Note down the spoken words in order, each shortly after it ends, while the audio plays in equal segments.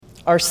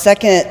Our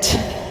second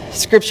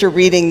scripture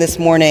reading this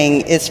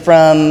morning is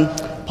from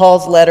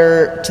Paul's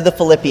letter to the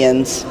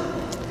Philippians,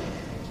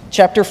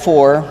 chapter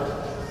 4,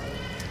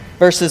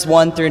 verses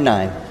 1 through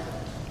 9.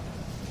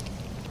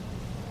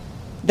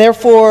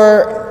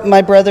 Therefore,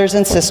 my brothers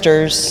and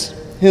sisters,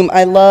 whom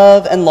I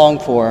love and long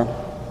for,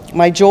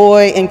 my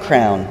joy and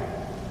crown,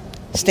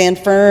 stand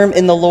firm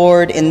in the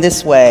Lord in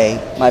this way,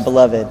 my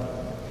beloved.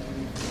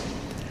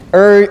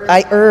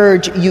 I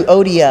urge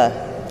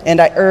Euodia and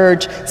I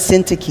urge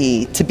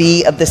Syntyche to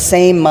be of the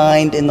same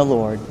mind in the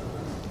Lord.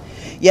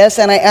 Yes,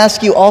 and I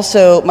ask you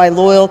also, my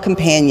loyal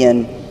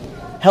companion,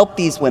 help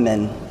these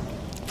women,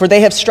 for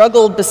they have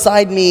struggled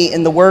beside me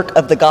in the work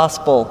of the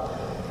gospel,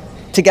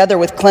 together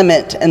with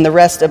Clement and the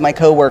rest of my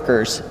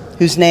co-workers,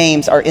 whose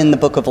names are in the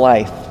book of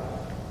life.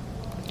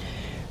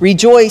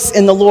 Rejoice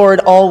in the Lord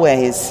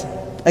always.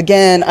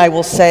 Again, I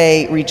will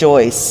say,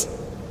 rejoice.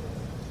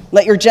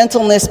 Let your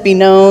gentleness be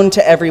known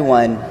to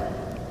everyone.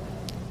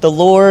 The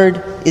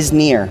Lord is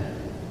near.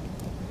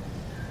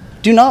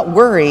 Do not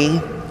worry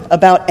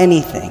about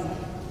anything,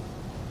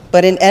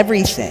 but in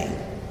everything,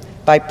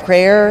 by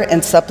prayer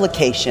and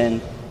supplication,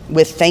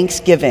 with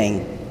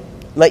thanksgiving,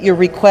 let your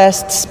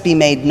requests be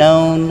made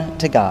known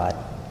to God.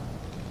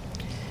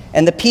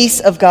 And the peace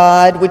of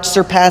God, which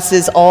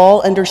surpasses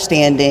all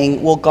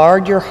understanding, will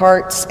guard your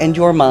hearts and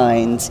your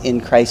minds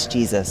in Christ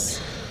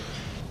Jesus.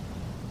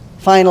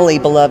 Finally,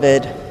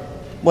 beloved,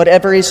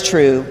 whatever is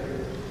true,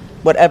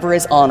 whatever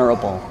is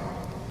honorable,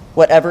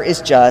 whatever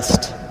is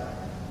just,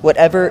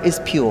 whatever is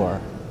pure,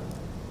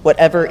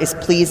 whatever is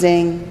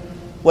pleasing,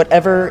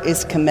 whatever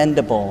is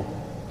commendable,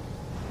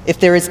 if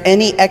there is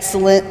any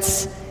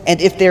excellence and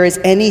if there is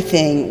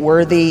anything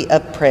worthy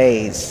of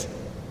praise,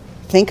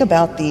 think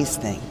about these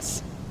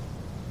things.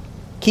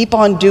 Keep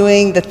on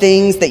doing the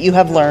things that you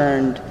have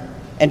learned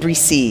and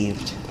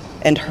received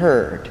and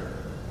heard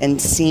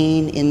and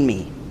seen in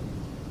me,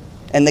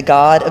 and the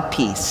God of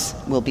peace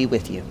will be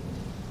with you.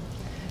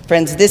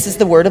 Friends, this is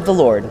the word of the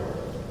Lord.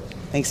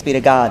 Thanks be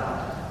to God.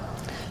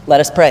 Let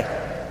us pray.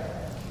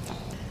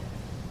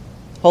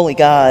 Holy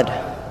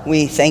God,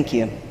 we thank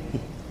you.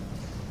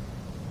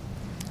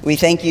 We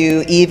thank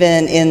you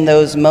even in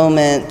those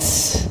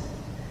moments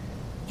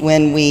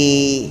when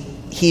we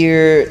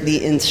hear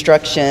the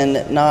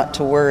instruction not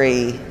to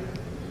worry,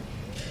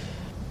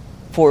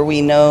 for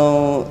we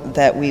know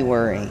that we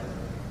worry.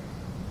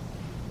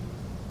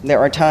 There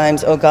are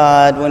times, oh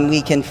God, when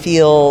we can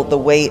feel the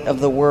weight of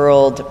the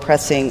world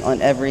pressing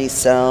on every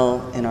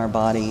cell in our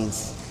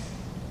bodies.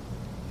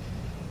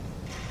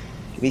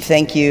 We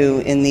thank you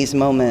in these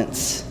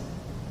moments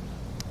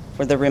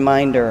for the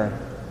reminder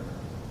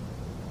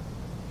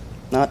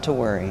not to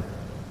worry,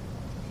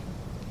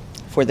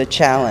 for the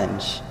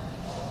challenge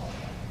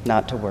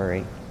not to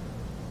worry,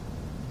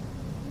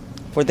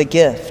 for the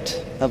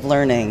gift of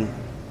learning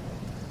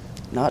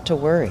not to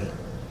worry.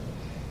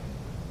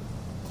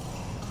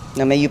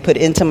 Now may you put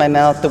into my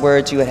mouth the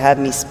words you would have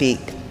me speak,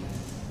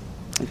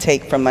 and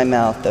take from my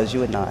mouth those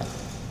you would not.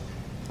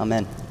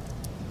 Amen.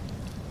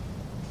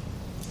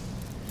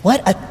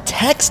 What a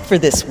text for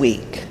this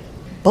week.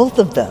 Both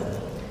of them.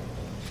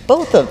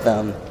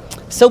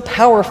 So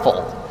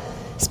powerful.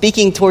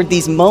 Speaking toward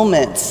these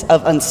moments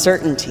of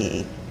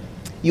uncertainty,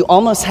 you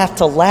almost have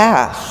to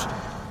laugh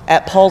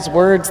at Paul's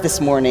words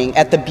this morning,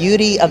 at the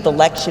beauty of the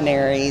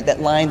lectionary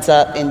that lines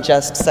up in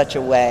just such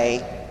a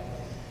way,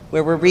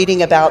 where we're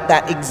reading about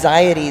that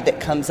anxiety that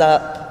comes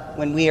up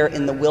when we are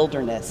in the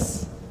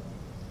wilderness.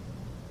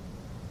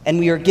 And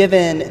we are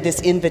given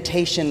this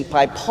invitation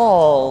by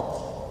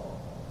Paul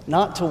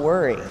not to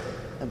worry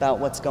about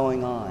what's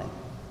going on.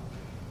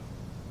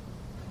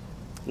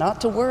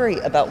 Not to worry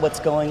about what's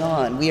going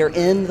on. We are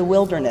in the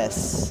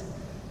wilderness,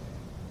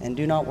 and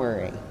do not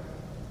worry.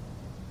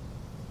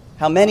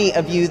 How many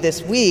of you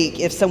this week,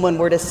 if someone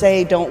were to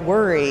say, don't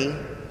worry,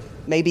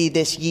 maybe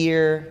this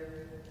year,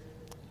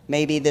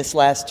 maybe this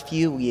last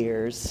few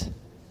years,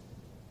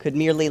 could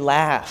merely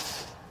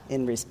laugh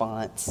in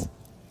response?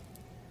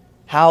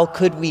 How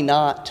could we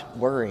not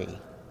worry?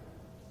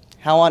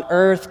 How on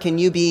earth can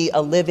you be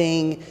a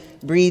living,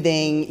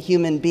 breathing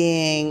human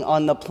being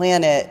on the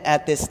planet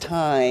at this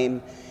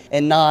time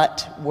and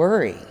not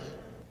worry?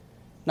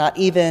 Not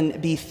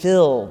even be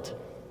filled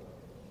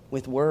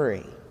with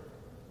worry?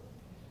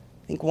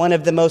 I think one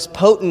of the most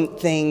potent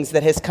things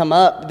that has come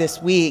up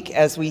this week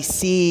as we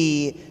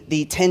see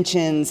the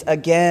tensions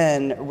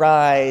again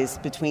rise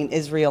between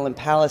Israel and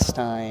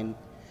Palestine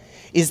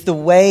is the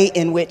way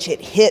in which it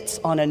hits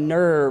on a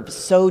nerve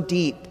so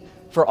deep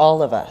for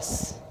all of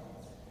us.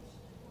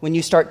 When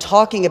you start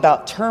talking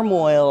about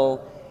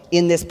turmoil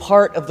in this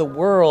part of the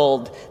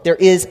world, there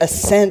is a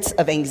sense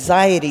of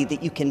anxiety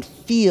that you can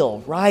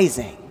feel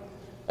rising,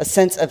 a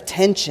sense of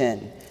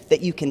tension that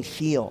you can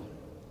feel.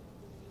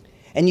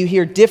 And you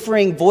hear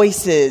differing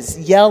voices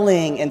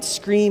yelling and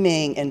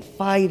screaming and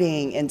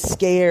fighting and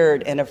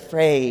scared and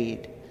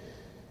afraid.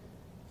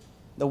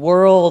 The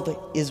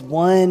world is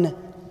one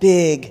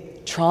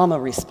big trauma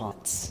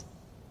response.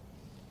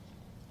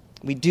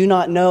 We do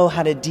not know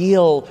how to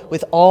deal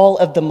with all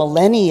of the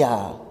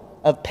millennia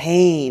of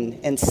pain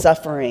and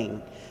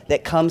suffering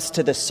that comes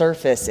to the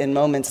surface in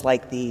moments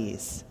like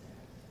these.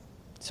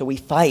 So we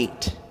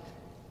fight,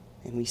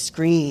 and we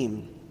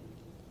scream,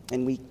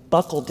 and we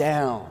buckle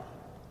down.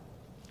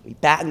 We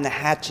batten the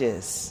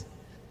hatches.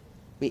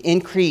 We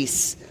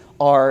increase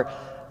our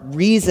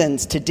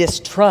reasons to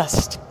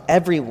distrust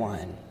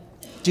everyone.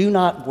 Do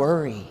not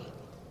worry.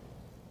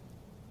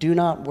 Do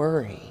not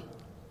worry.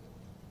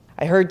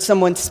 I heard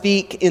someone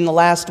speak in the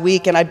last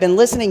week, and I've been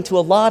listening to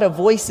a lot of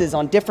voices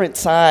on different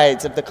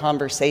sides of the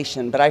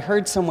conversation, but I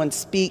heard someone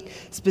speak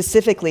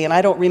specifically, and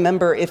I don't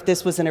remember if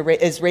this was an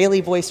Israeli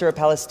voice or a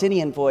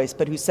Palestinian voice,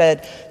 but who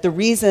said the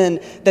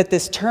reason that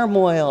this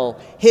turmoil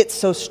hits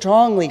so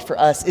strongly for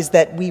us is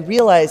that we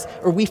realize,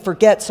 or we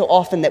forget so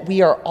often, that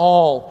we are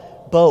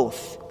all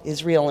both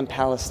Israel and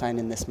Palestine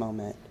in this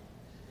moment.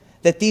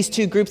 That these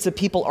two groups of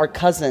people are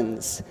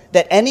cousins,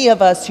 that any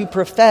of us who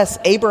profess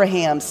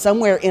Abraham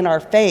somewhere in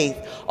our faith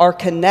are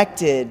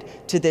connected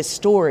to this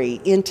story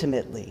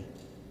intimately.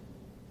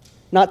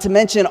 Not to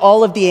mention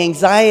all of the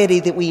anxiety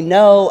that we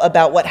know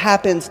about what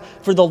happens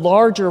for the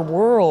larger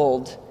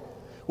world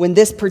when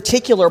this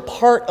particular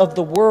part of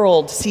the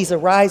world sees a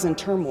rise in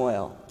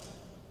turmoil.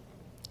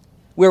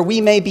 Where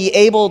we may be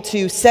able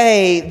to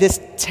say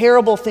this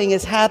terrible thing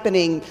is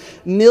happening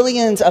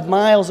millions of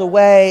miles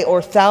away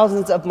or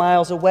thousands of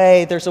miles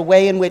away. There's a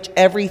way in which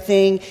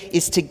everything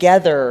is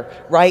together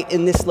right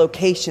in this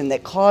location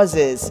that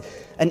causes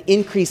an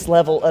increased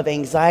level of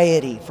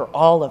anxiety for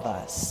all of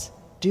us.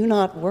 Do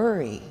not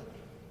worry.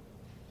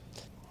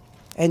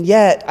 And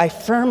yet, I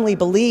firmly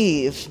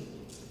believe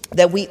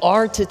that we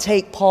are to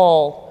take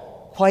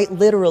Paul quite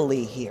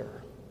literally here.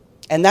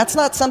 And that's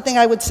not something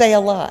I would say a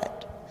lot.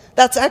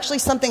 That's actually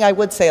something I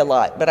would say a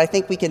lot, but I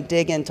think we can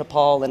dig into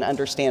Paul and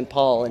understand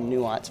Paul in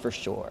nuance for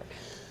sure.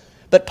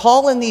 But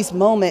Paul in these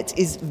moments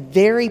is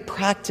very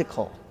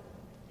practical.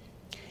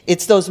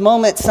 It's those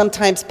moments,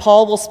 sometimes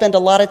Paul will spend a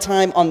lot of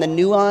time on the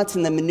nuance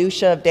and the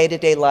minutia of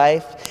day-to-day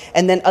life,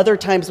 and then other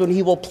times when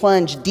he will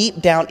plunge deep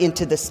down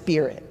into the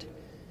spirit.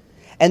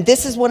 And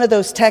this is one of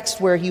those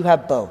texts where you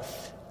have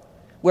both,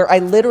 where I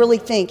literally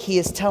think he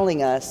is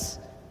telling us,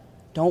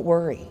 don't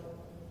worry.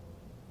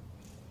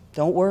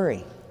 Don't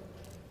worry.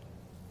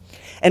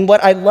 And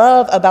what I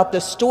love about the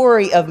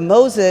story of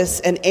Moses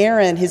and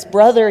Aaron, his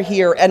brother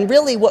here, and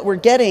really what we're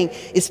getting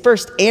is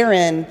first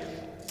Aaron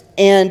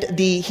and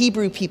the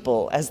Hebrew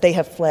people as they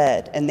have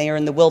fled and they are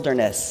in the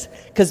wilderness.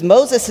 Because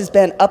Moses has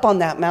been up on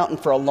that mountain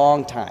for a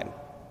long time.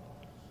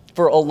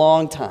 For a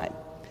long time.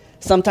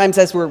 Sometimes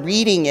as we're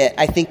reading it,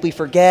 I think we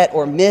forget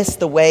or miss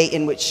the way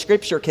in which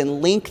Scripture can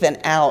lengthen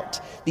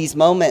out these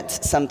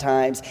moments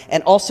sometimes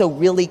and also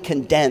really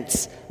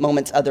condense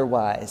moments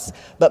otherwise.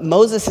 But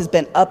Moses has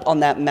been up on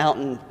that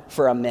mountain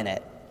for a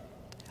minute.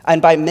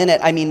 And by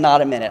minute, I mean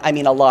not a minute. I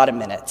mean a lot of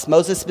minutes.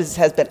 Moses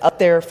has been up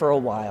there for a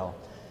while.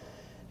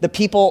 The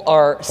people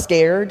are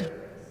scared.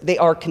 They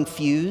are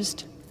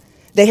confused.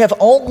 They have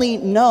only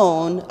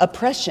known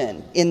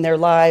oppression in their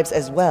lives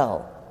as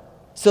well.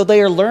 So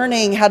they are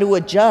learning how to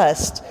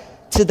adjust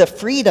to the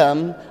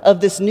freedom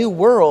of this new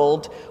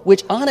world,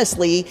 which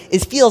honestly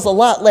feels a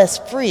lot less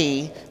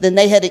free than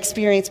they had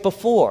experienced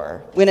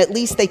before, when at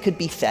least they could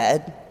be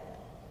fed.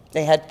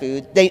 They had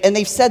food. And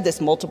they've said this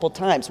multiple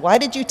times. Why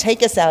did you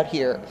take us out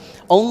here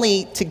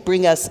only to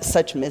bring us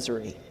such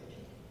misery?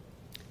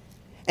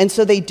 And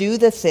so they do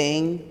the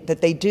thing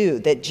that they do,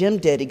 that Jim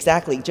did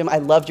exactly. Jim, I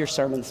loved your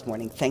sermon this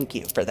morning. Thank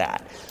you for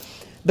that.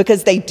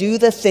 Because they do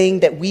the thing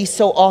that we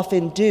so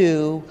often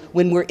do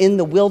when we're in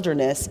the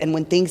wilderness and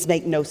when things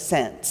make no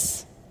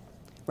sense,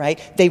 right?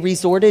 They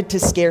resorted to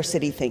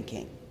scarcity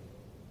thinking.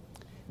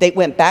 They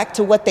went back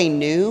to what they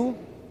knew.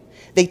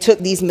 They took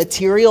these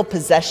material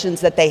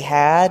possessions that they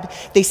had.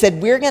 They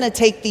said, we're going to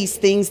take these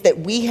things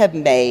that we have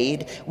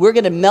made, we're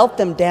going to melt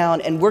them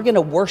down, and we're going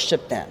to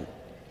worship them.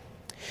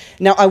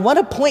 Now, I want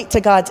to point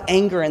to God's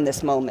anger in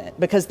this moment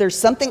because there's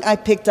something I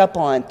picked up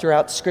on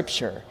throughout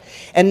Scripture.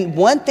 And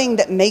one thing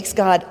that makes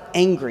God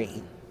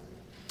angry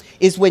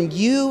is when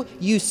you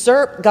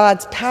usurp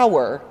God's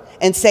power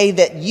and say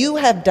that you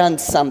have done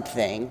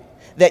something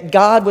that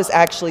God was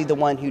actually the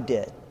one who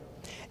did.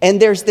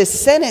 And there's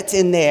this sentence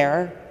in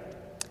there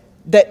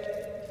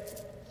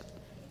that,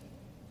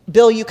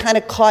 Bill, you kind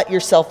of caught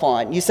yourself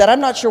on. You said, I'm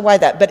not sure why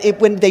that, but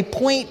when they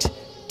point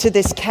to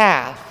this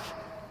calf,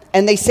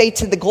 and they say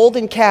to the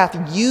golden calf,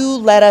 you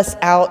let us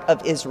out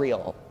of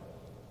Israel.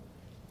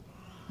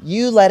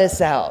 You let us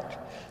out.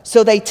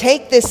 So they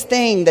take this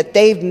thing that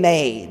they've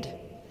made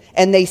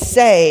and they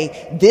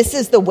say, this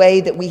is the way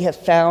that we have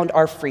found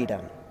our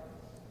freedom.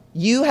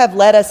 You have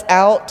let us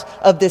out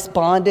of this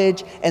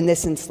bondage and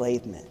this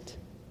enslavement.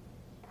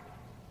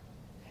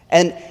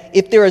 And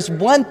if there is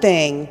one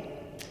thing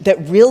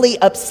that really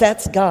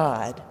upsets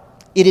God,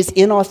 it is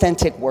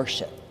inauthentic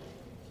worship.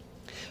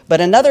 But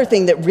another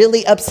thing that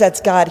really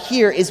upsets God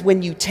here is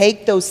when you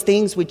take those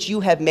things which you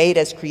have made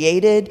as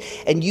created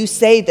and you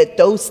say that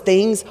those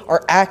things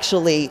are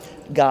actually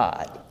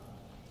God.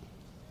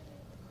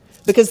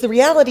 Because the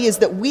reality is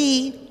that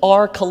we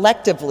are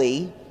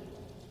collectively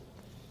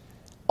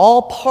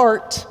all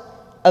part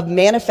of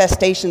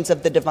manifestations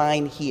of the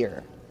divine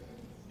here.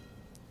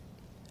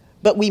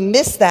 But we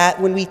miss that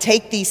when we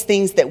take these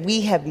things that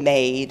we have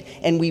made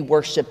and we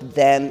worship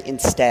them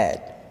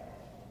instead.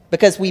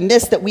 Because we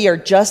miss that we are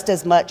just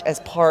as much as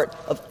part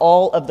of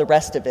all of the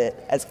rest of it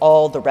as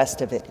all the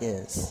rest of it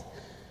is.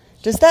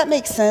 Does that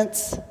make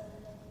sense?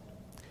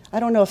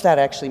 I don't know if that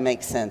actually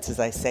makes sense as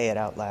I say it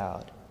out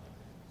loud.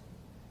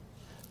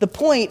 The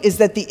point is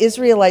that the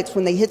Israelites,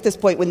 when they hit this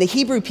point, when the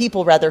Hebrew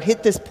people rather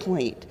hit this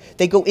point,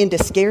 they go into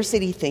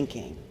scarcity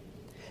thinking.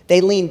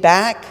 They lean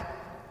back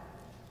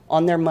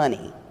on their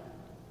money.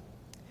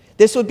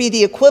 This would be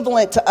the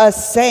equivalent to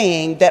us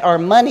saying that our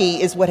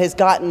money is what has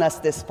gotten us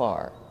this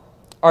far.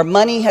 Our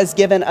money has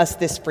given us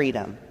this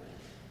freedom.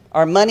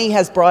 Our money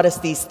has brought us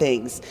these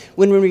things.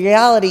 When in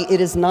reality, it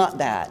is not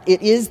that.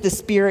 It is the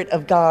Spirit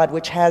of God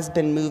which has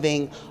been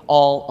moving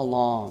all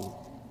along.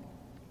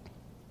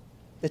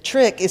 The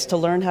trick is to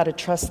learn how to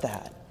trust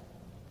that.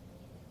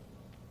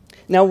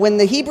 Now, when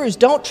the Hebrews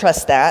don't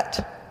trust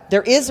that,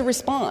 there is a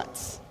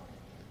response,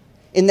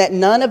 in that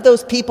none of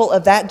those people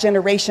of that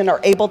generation are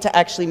able to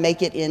actually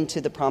make it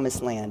into the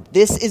promised land.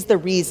 This is the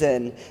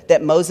reason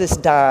that Moses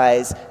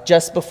dies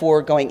just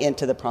before going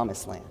into the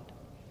promised land,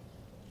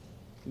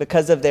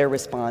 because of their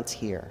response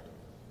here.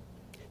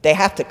 They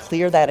have to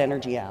clear that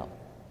energy out.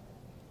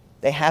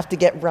 They have to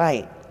get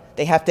right.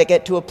 They have to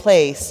get to a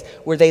place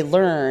where they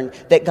learn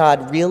that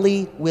God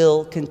really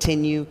will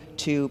continue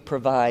to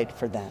provide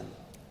for them.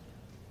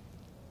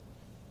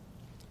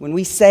 When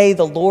we say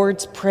the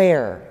Lord's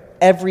Prayer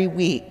every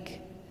week,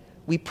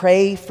 we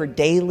pray for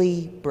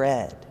daily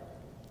bread.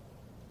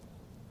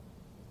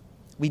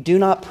 We do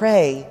not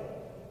pray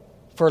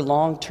for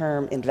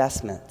long-term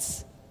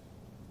investments,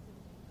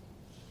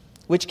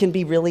 which can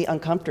be really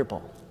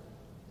uncomfortable.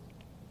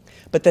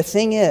 But the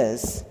thing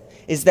is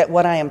that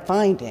what I am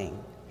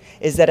finding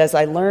is that as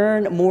I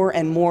learn more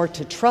and more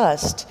to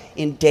trust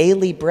in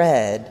daily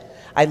bread,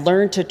 I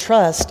learn to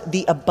trust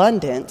the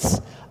abundance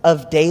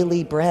of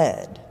daily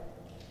bread.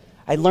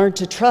 I learn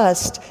to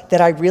trust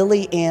that I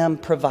really am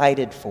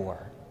provided for,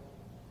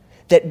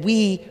 that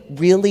we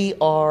really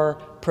are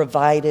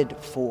provided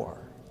for.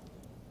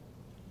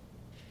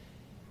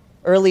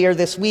 Earlier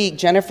this week,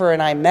 Jennifer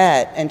and I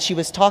met, and she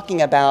was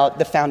talking about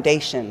the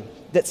foundation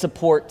that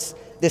supports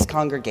this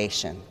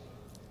congregation,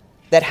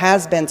 that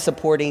has been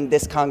supporting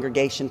this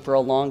congregation for a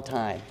long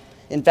time.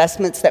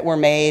 Investments that were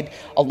made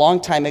a long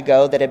time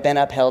ago that have been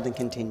upheld and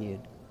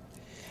continued.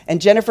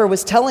 And Jennifer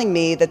was telling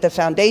me that the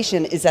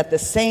foundation is at the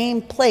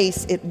same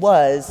place it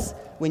was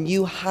when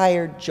you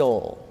hired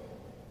Joel.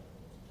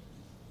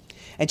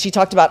 And she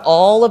talked about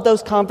all of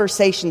those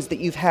conversations that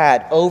you've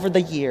had over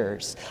the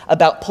years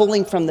about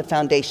pulling from the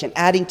foundation,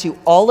 adding to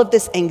all of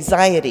this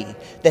anxiety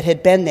that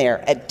had been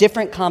there at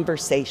different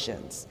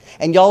conversations.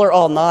 And y'all are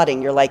all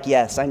nodding. You're like,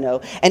 yes, I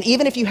know. And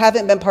even if you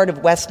haven't been part of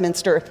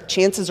Westminster,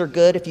 chances are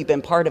good if you've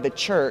been part of a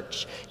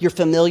church, you're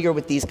familiar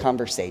with these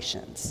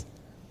conversations.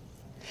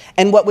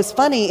 And what was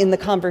funny in the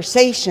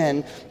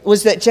conversation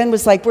was that Jen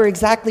was like, we're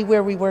exactly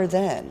where we were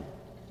then.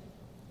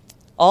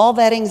 All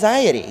that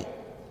anxiety.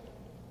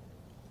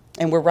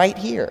 And we're right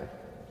here.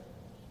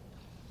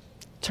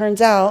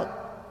 Turns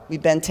out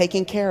we've been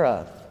taken care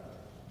of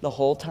the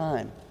whole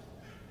time.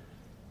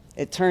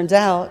 It turns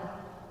out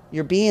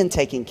you're being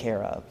taken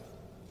care of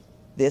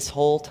this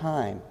whole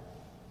time.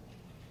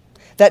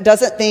 That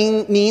doesn't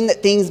mean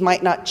that things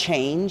might not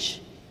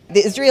change.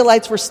 The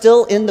Israelites were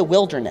still in the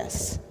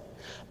wilderness.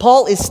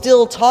 Paul is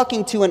still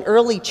talking to an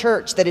early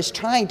church that is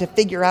trying to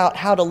figure out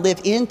how to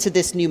live into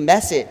this new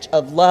message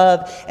of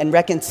love and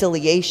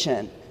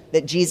reconciliation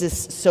that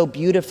Jesus so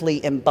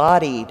beautifully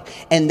embodied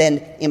and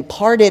then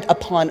imparted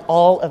upon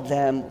all of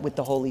them with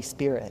the Holy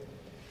Spirit.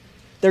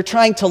 They're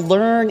trying to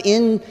learn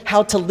in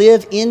how to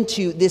live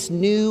into this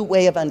new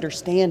way of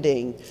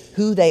understanding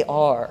who they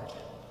are,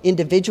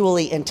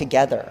 individually and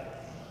together.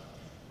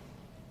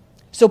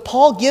 So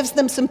Paul gives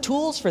them some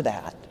tools for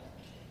that.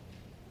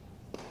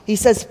 He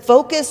says,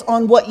 focus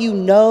on what you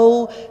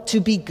know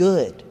to be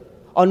good,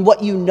 on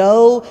what you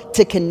know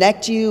to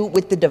connect you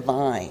with the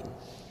divine,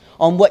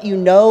 on what you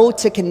know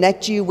to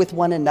connect you with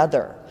one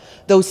another,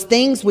 those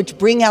things which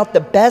bring out the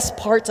best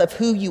parts of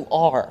who you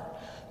are.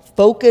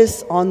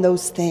 Focus on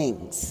those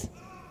things.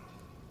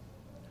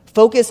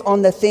 Focus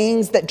on the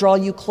things that draw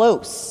you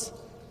close,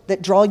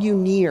 that draw you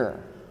near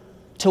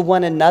to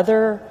one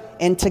another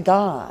and to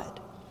God.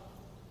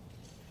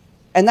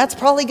 And that's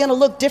probably going to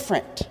look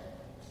different.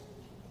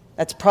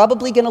 That's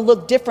probably going to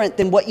look different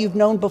than what you've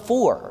known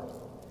before.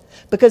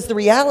 Because the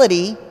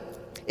reality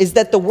is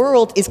that the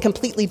world is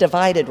completely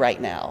divided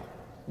right now.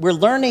 We're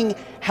learning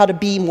how to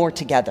be more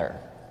together.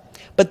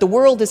 But the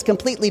world is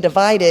completely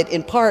divided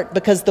in part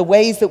because the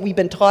ways that we've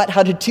been taught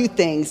how to do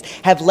things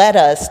have led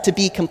us to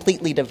be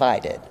completely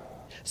divided.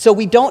 So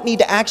we don't need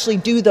to actually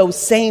do those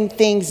same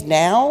things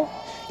now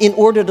in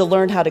order to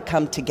learn how to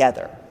come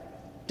together.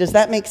 Does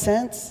that make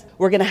sense?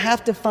 We're going to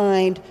have to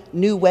find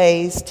new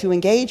ways to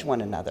engage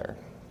one another.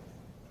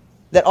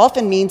 That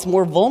often means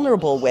more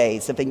vulnerable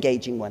ways of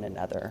engaging one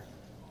another.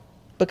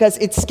 Because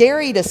it's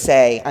scary to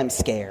say, I'm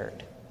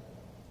scared.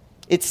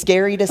 It's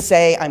scary to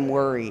say I'm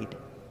worried.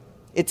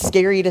 It's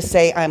scary to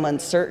say I'm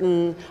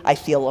uncertain, I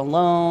feel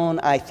alone,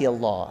 I feel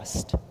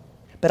lost.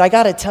 But I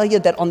gotta tell you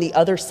that on the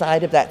other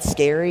side of that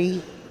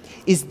scary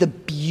is the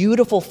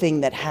beautiful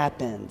thing that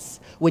happens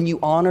when you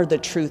honor the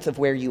truth of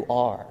where you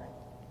are.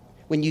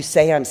 When you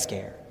say I'm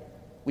scared,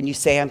 when you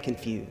say I'm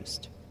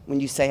confused,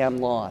 when you say I'm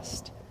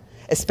lost.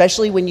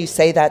 Especially when you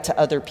say that to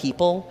other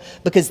people,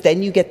 because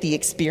then you get the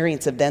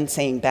experience of them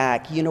saying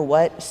back, you know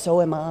what, so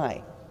am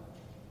I.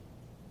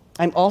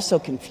 I'm also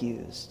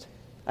confused.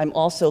 I'm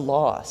also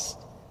lost.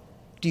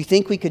 Do you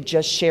think we could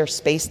just share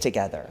space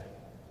together?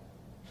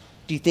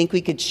 Do you think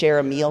we could share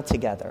a meal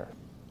together?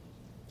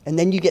 And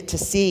then you get to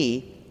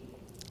see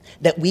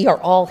that we are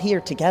all here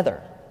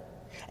together.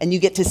 And you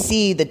get to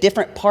see the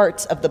different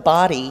parts of the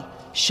body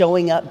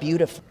showing up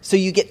beautifully. So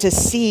you get to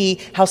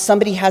see how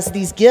somebody has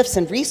these gifts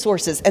and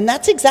resources. And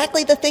that's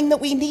exactly the thing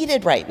that we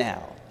needed right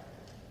now.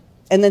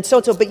 And then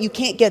but you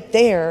can't get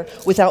there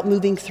without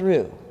moving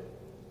through.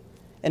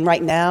 And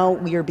right now,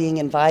 we are being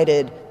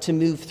invited to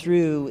move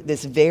through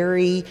this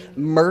very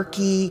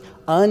murky,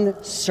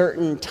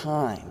 uncertain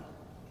time.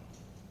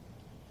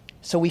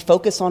 So we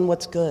focus on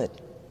what's good.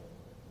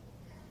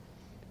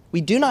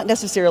 We do not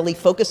necessarily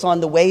focus on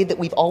the way that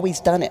we've always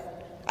done it.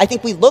 I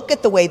think we look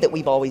at the way that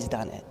we've always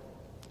done it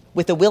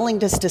with a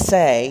willingness to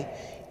say,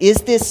 is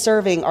this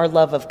serving our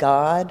love of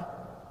God,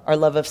 our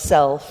love of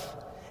self,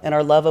 and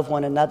our love of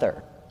one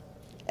another?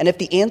 And if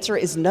the answer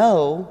is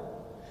no,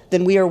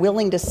 then we are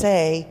willing to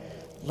say,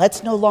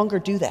 let's no longer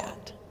do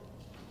that.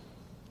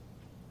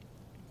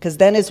 Because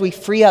then as we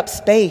free up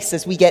space,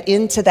 as we get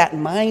into that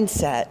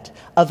mindset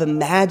of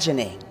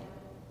imagining,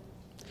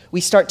 we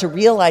start to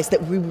realize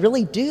that we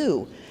really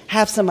do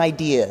have some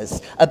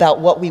ideas about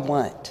what we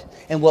want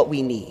and what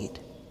we need.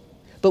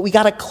 But we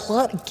got to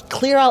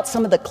clear out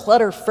some of the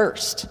clutter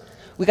first.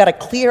 We got to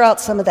clear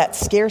out some of that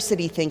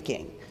scarcity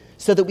thinking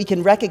so that we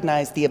can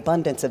recognize the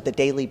abundance of the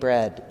daily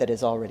bread that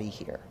is already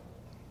here.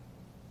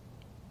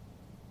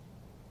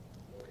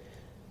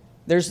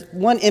 There's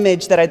one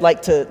image that I'd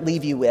like to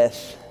leave you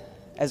with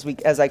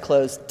as I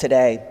close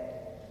today.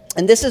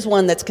 And this is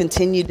one that's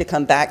continued to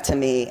come back to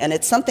me. And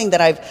it's something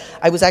that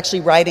I was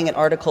actually writing an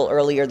article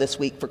earlier this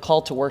week for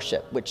Call to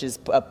Worship, which is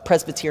a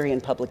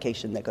Presbyterian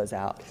publication that goes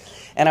out.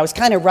 And I was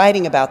kind of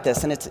writing about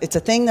this, and it's a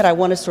thing that I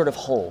want to sort of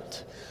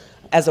hold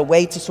as a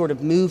way to sort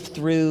of move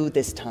through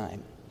this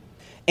time.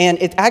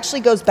 And it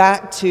actually goes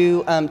back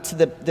to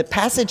the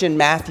passage in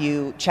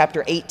Matthew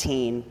chapter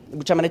 18,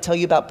 which I'm going to tell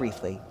you about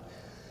briefly.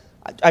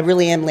 I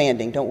really am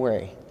landing, don't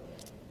worry.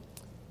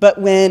 But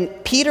when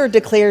Peter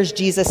declares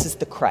Jesus is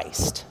the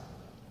Christ.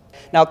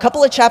 Now, a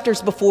couple of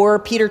chapters before,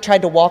 Peter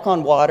tried to walk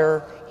on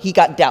water. He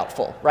got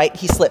doubtful, right?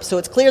 He slipped. So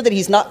it's clear that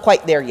he's not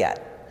quite there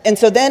yet. And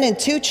so then in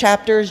 2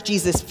 chapters,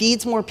 Jesus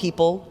feeds more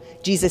people.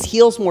 Jesus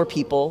heals more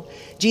people.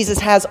 Jesus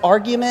has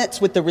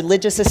arguments with the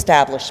religious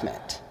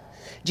establishment.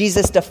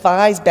 Jesus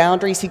defies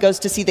boundaries. He goes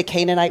to see the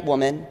Canaanite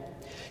woman.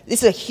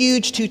 This is a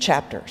huge 2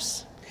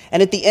 chapters.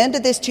 And at the end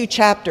of this 2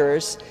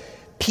 chapters,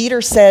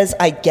 Peter says,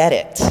 I get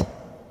it.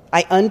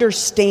 I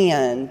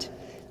understand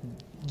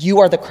you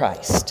are the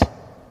Christ.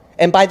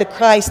 And by the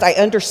Christ, I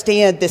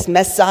understand this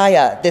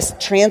Messiah, this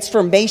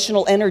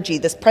transformational energy,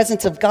 this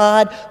presence of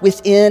God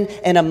within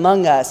and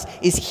among us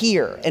is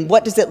here. And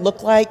what does it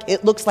look like?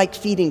 It looks like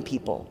feeding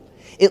people.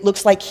 It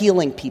looks like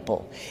healing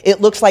people. It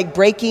looks like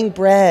breaking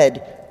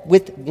bread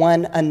with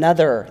one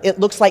another. It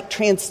looks like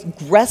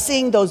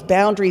transgressing those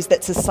boundaries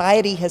that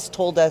society has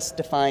told us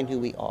define who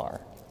we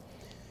are.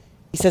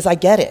 He says, I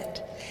get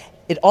it.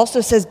 It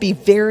also says, be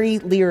very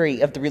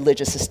leery of the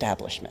religious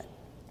establishment.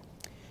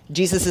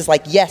 Jesus is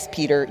like, yes,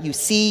 Peter, you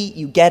see,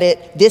 you get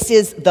it. This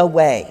is the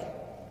way.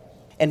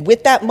 And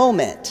with that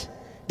moment,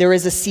 there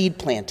is a seed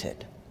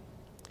planted.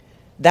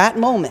 That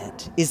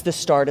moment is the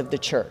start of the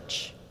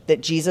church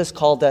that Jesus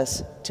called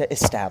us to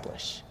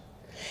establish.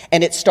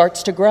 And it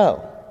starts to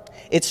grow.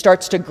 It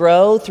starts to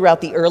grow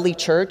throughout the early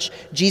church.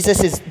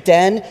 Jesus is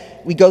then,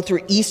 we go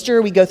through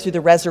Easter, we go through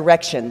the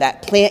resurrection.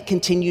 That plant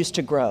continues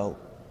to grow.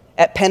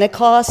 At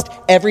Pentecost,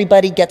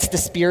 everybody gets the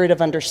spirit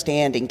of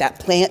understanding. That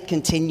plant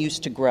continues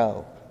to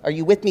grow. Are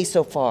you with me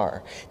so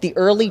far? The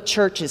early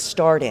church is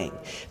starting.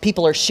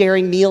 People are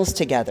sharing meals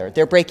together.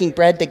 They're breaking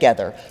bread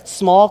together.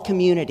 Small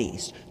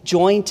communities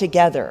join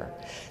together.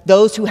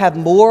 Those who have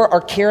more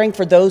are caring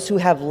for those who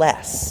have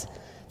less.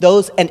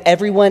 And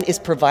everyone is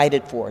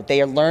provided for.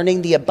 They are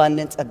learning the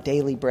abundance of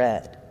daily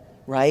bread,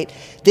 right?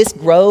 This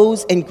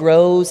grows and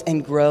grows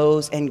and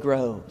grows and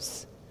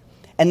grows.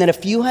 And then a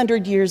few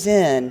hundred years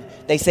in,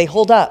 they say,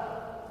 hold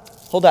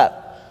up.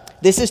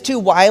 This is too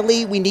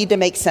wily. We need to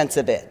make sense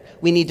of it.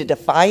 We need to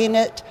define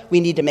it.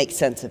 We need to make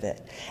sense of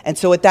it. And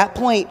so at that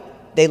point,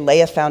 they lay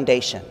a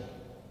foundation.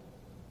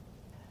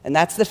 And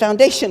that's the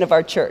foundation of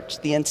our church,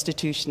 the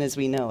institution as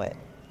we know it.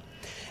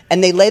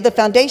 And they lay the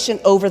foundation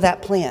over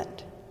that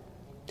plant.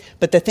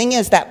 But the thing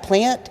is, that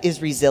plant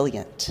is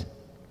resilient.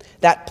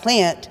 That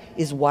plant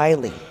is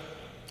wily.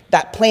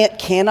 That plant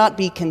cannot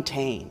be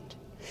contained.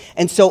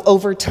 And so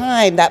over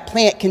time, that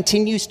plant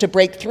continues to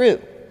break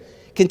through,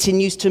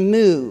 continues to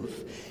move.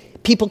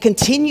 People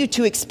continue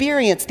to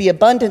experience the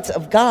abundance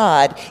of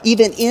God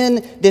even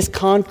in this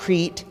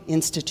concrete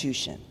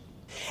institution.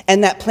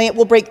 And that plant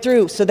will break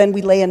through, so then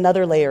we lay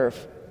another layer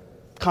of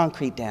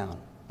concrete down.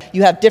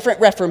 You have different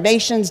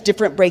reformations,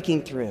 different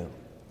breaking through.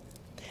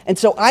 And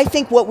so I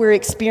think what we're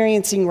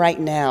experiencing right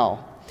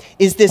now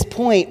is this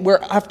point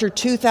where after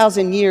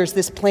 2,000 years,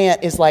 this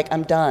plant is like,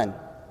 I'm done.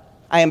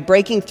 I am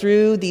breaking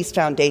through these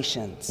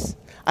foundations.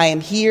 I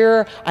am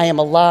here, I am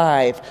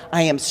alive,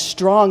 I am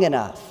strong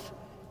enough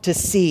to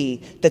see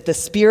that the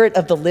Spirit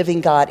of the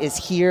living God is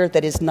here,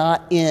 that is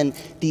not in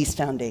these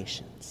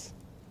foundations.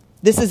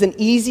 This is an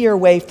easier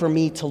way for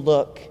me to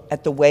look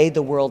at the way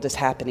the world is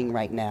happening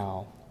right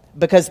now,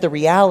 because the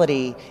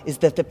reality is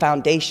that the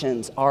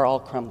foundations are all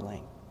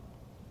crumbling.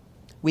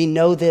 We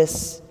know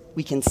this,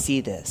 we can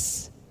see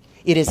this.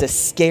 It is a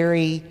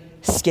scary,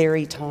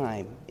 scary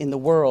time in the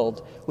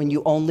world when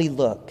you only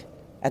look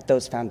at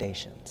those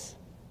foundations.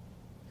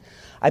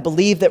 I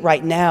believe that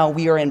right now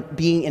we are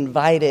being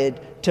invited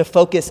to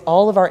focus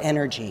all of our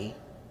energy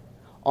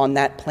on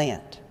that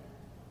plant,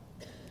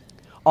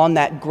 on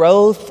that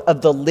growth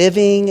of the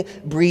living,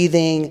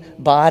 breathing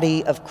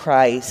body of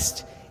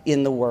Christ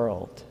in the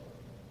world.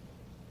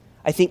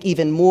 I think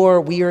even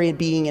more, we are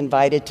being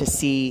invited to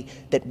see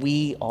that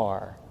we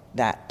are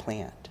that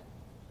plant.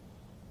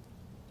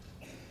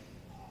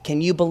 Can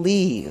you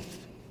believe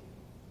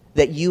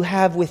that you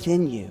have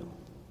within you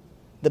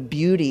the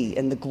beauty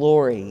and the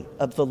glory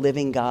of the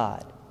living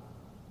God?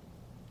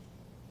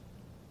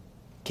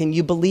 Can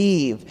you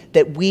believe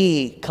that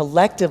we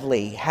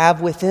collectively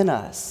have within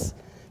us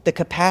the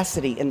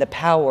capacity and the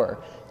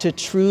power to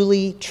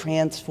truly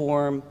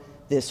transform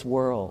this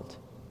world?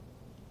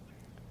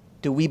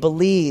 Do we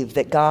believe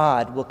that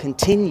God will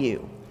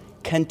continue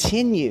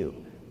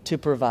to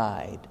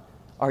provide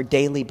our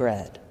daily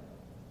bread?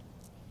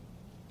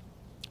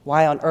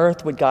 Why on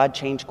earth would God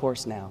change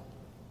course now?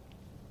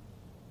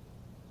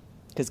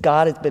 Because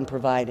God has been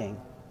providing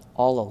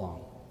all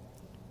along.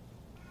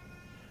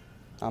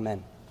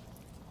 Amen.